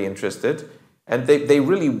is really interested. And they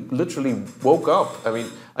really, literally woke up. I mean,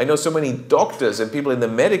 I know so many doctors and people in the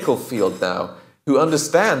medical field now who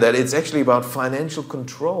understand that it's actually about financial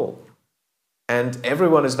control. And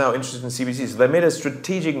everyone is now interested in CBDCs. So they made a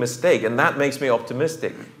strategic mistake, and that makes me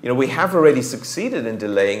optimistic. We have already succeeded in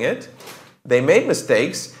delaying it. They made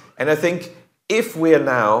mistakes, and I think if we are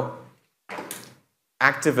now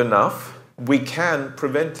active enough, we can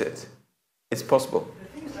prevent it. It's possible.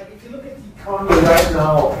 If you look at the economy right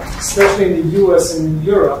now, especially in the US and in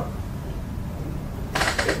Europe,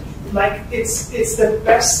 it's the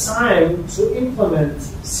best time to implement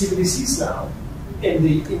CBDCs now in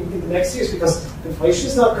the next years, because inflation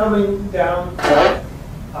is not coming down, right?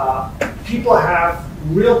 People have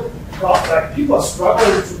real problems. People are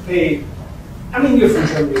struggling to pay. I mean, you're from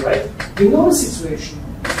Germany, right? You know the situation: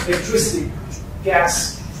 electricity,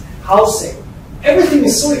 gas, housing. Everything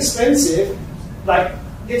is so expensive.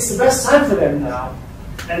 It's the best time for them now,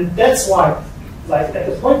 and that's why, at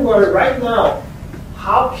the point where right now,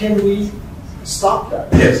 how can we stop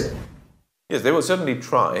that? Yes, they will certainly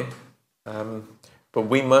try, but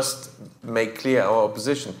we must make clear our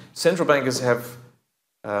opposition. Central bankers have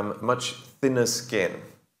much thinner skin,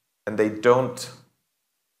 and they don't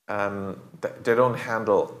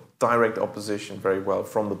handle direct opposition very well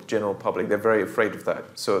from the general public. They're very afraid of that.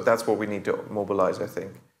 So that's what we need to mobilize, I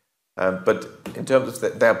think. But in terms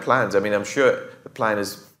of their plans, I mean, I'm sure the plan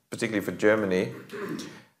is, particularly for Germany,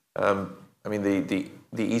 I mean, the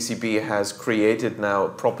ECB has created now a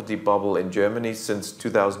property bubble in Germany since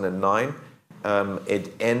 2009.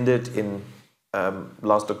 It ended in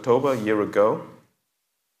last October, a year ago.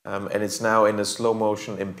 and it's now in a slow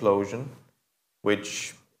motion implosion,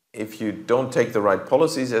 which, if you don't take the right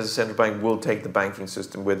policies as a central bank, will take the banking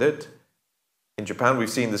system with it. In Japan, we've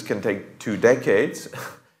seen this can take 2 decades,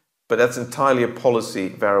 but that's entirely a policy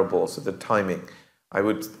variable, so the timing. I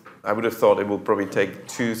would have thought it will probably take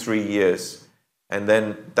 2-3 years, and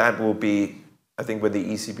then that will be, I think, where the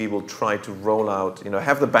ECB will try to roll out,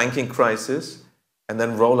 have the banking crisis, and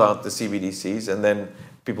then roll out the CBDCs, and then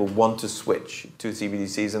people want to switch to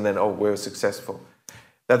CBDCs, and then, oh, we're successful.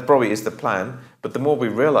 That probably is the plan, but the more we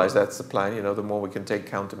realize that's the plan, the more we can take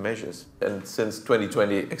countermeasures. And since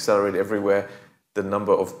 2020 accelerated everywhere, the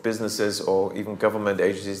number of businesses or even government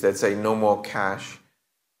agencies that say no more cash,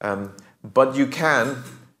 but you can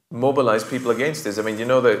mobilize people against this. I mean,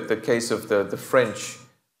 the case of the French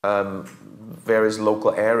various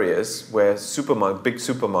local areas where big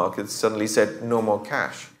supermarkets suddenly said no more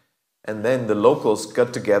cash. And then the locals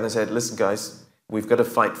got together and said, listen guys, we've got to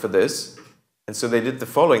fight for this. And so they did the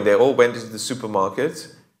following. They all went into the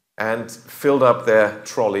supermarket and filled up their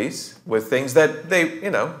trolleys with things that they,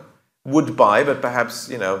 would buy, but perhaps,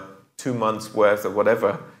 2 months worth or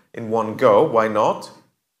whatever in one go. Why not?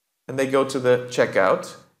 And they go to the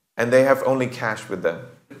checkout and they have only cash with them.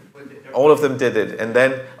 All of them did it. And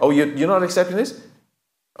then, oh, you're not accepting this?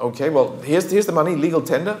 Okay, well, here's the money, legal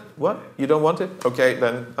tender. What? You don't want it? Okay,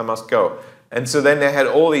 then I must go. And so then they had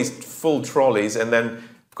all these full trolleys, and then,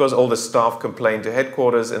 of course, all the staff complained to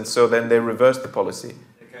headquarters, and so then they reversed the policy.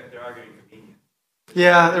 They're arguing convenience.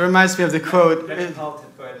 Yeah, it reminds me of the quote,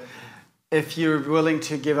 if you're willing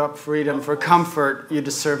to give up freedom for comfort, you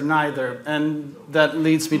deserve neither. And that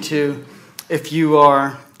leads me to, if you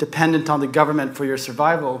are dependent on the government for your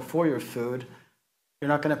survival, for your food, you're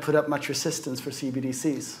not going to put up much resistance for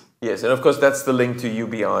CBDCs. Yes, and of course that's the link to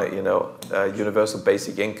UBI, Universal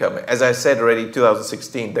Basic Income. As I said already,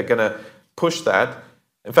 2016, they're going to push that.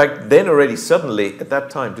 In fact, then already suddenly, at that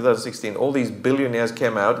time, 2016, all these billionaires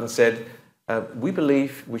came out and said, we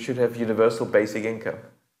believe we should have universal basic income.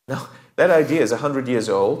 Now, that idea is 100 years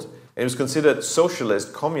old, and it was considered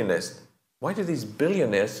socialist, communist. Why do these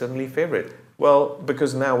billionaires suddenly favor it? Well,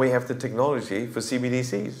 because now we have the technology for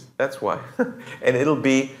CBDCs. That's why. And it'll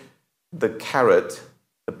be the carrot,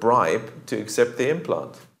 the bribe to accept the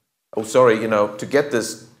implant. Oh, sorry, to get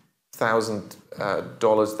this $1,000,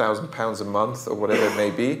 £1,000 a month or whatever it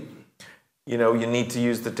may be, you need to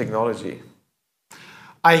use the technology.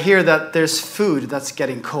 I hear that there's food that's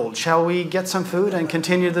getting cold. Shall we get some food and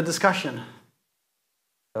continue the discussion?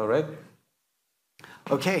 All right.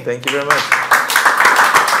 Okay. Thank you very much.